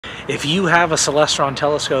If you have a Celestron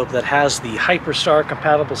telescope that has the Hyperstar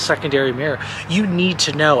compatible secondary mirror, you need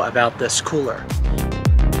to know about this cooler.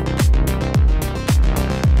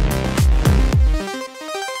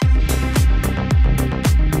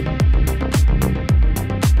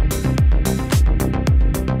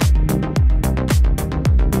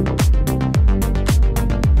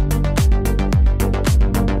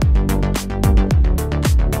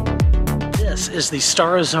 Is the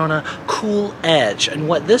Starizona Cool Edge, and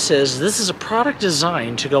what this is a product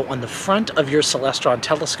designed to go on the front of your Celestron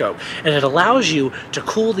telescope, and it allows you to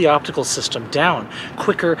cool the optical system down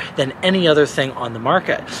quicker than any other thing on the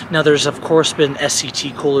market. Now there's of course been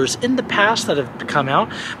SCT coolers in the past that have come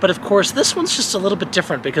out, but of course this one's just a little bit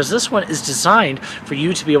different because this one is designed for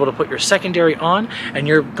you to be able to put your secondary on, and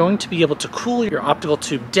you're going to be able to cool your optical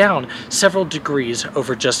tube down several degrees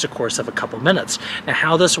over just a course of a couple minutes. Now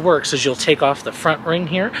how this works is you'll take off the front ring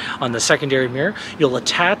here on the secondary mirror. You'll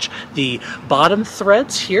attach the bottom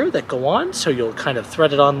threads here that go on, so you'll kind of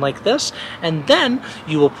thread it on like this, and then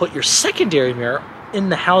you will put your secondary mirror in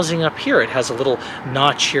the housing up here. It has a little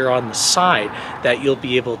notch here on the side that you'll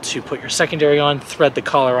be able to put your secondary on, thread the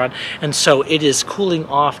collar on, and so it is cooling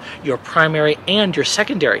off your primary and your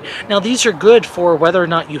secondary. Now these are good for whether or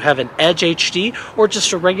not you have an Edge HD or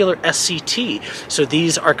just a regular SCT, so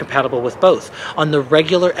these are compatible with both. On the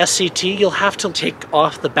regular SCT, you'll have to take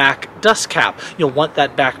off the back dust cap. You'll want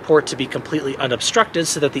that back port to be completely unobstructed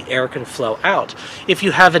so that the air can flow out. If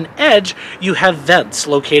you have an Edge, you have vents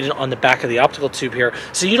located on the back of the optical tube here,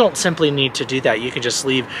 so you don't simply need to do that. You can just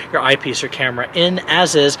leave your eyepiece or camera in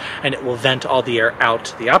as is, and it will vent all the air out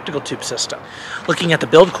to the optical tube system. Looking at the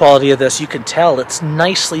build quality of this, you can tell it's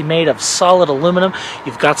nicely made of solid aluminum.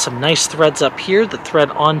 You've got some nice threads up here that thread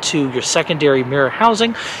onto your secondary mirror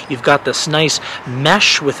housing. You've got this nice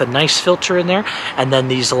mesh with a nice filter in there, and then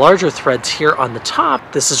these larger threads here on the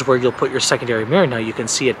top. This is where you'll put your secondary mirror. Now you can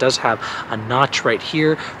see it does have a notch right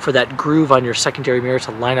here for that groove on your secondary mirror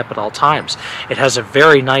to line up at all times. It has a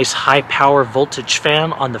very nice high power voltage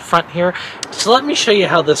fan on the front here. So let me show you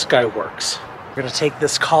how this guy works. We're going to take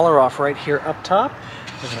this collar off right here up top.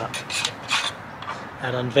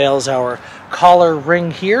 That unveils our collar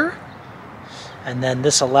ring here. And then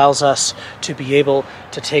this allows us to be able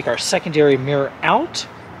to take our secondary mirror out.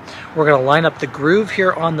 We're going to line up the groove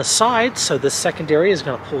here on the side, so this secondary is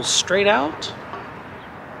going to pull straight out,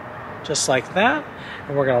 just like that.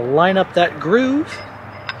 And we're going to line up that groove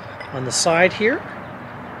on the side here,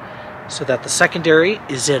 so that the secondary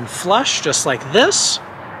is in flush, just like this.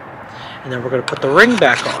 And then we're going to put the ring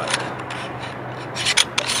back on.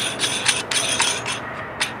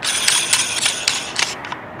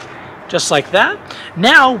 Just like that.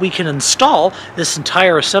 Now we can install this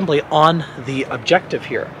entire assembly on the objective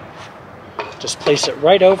here. Just place it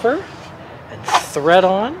right over and thread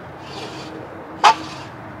on.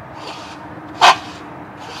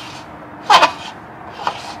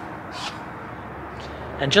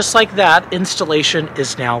 And just like that, installation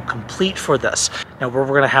is now complete for this. Now what we're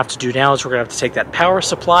going to have to do now is we're going to have to take that power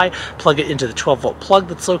supply, plug it into the 12-volt plug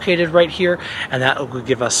that's located right here, and that will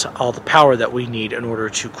give us all the power that we need in order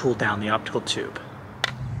to cool down the optical tube.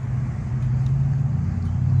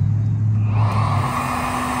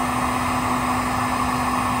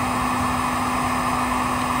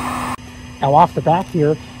 Now off the back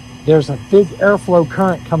here, there's a big airflow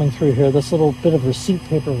current coming through here. This little bit of receipt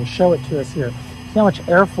paper will show it to us here. See how much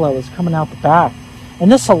airflow is coming out the back.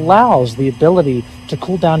 And this allows the ability to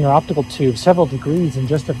cool down your optical tube several degrees in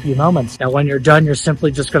just a few moments. Now when you're done, you're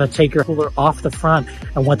simply just going to take your cooler off the front,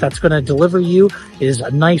 and what that's going to deliver you is a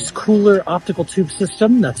nice cooler optical tube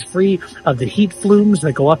system that's free of the heat flumes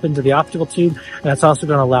that go up into the optical tube, and that's also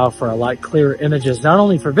going to allow for a lot clearer images, not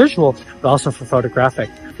only for visual but also for photographic.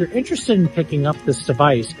 If you're interested in picking up this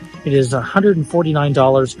device, it is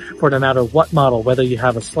 $149 for no matter what model, whether you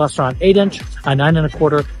have a Celestron 8-inch, a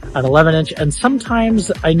 9.25, an 11-inch, and sometimes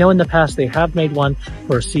I know in the past they have made one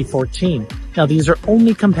for a C14. Now these are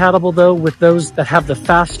only compatible though with those that have the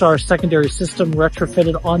FastStar secondary system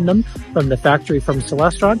retrofitted on them from the factory from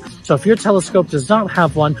Celestron. So if your telescope does not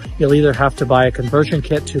have one, you'll either have to buy a conversion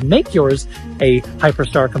kit to make yours a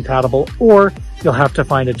Hyperstar compatible, or you'll have to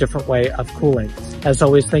find a different way of cooling. As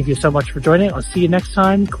always, thank you so much for joining. I'll see you next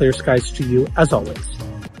time. Clear skies to you as always.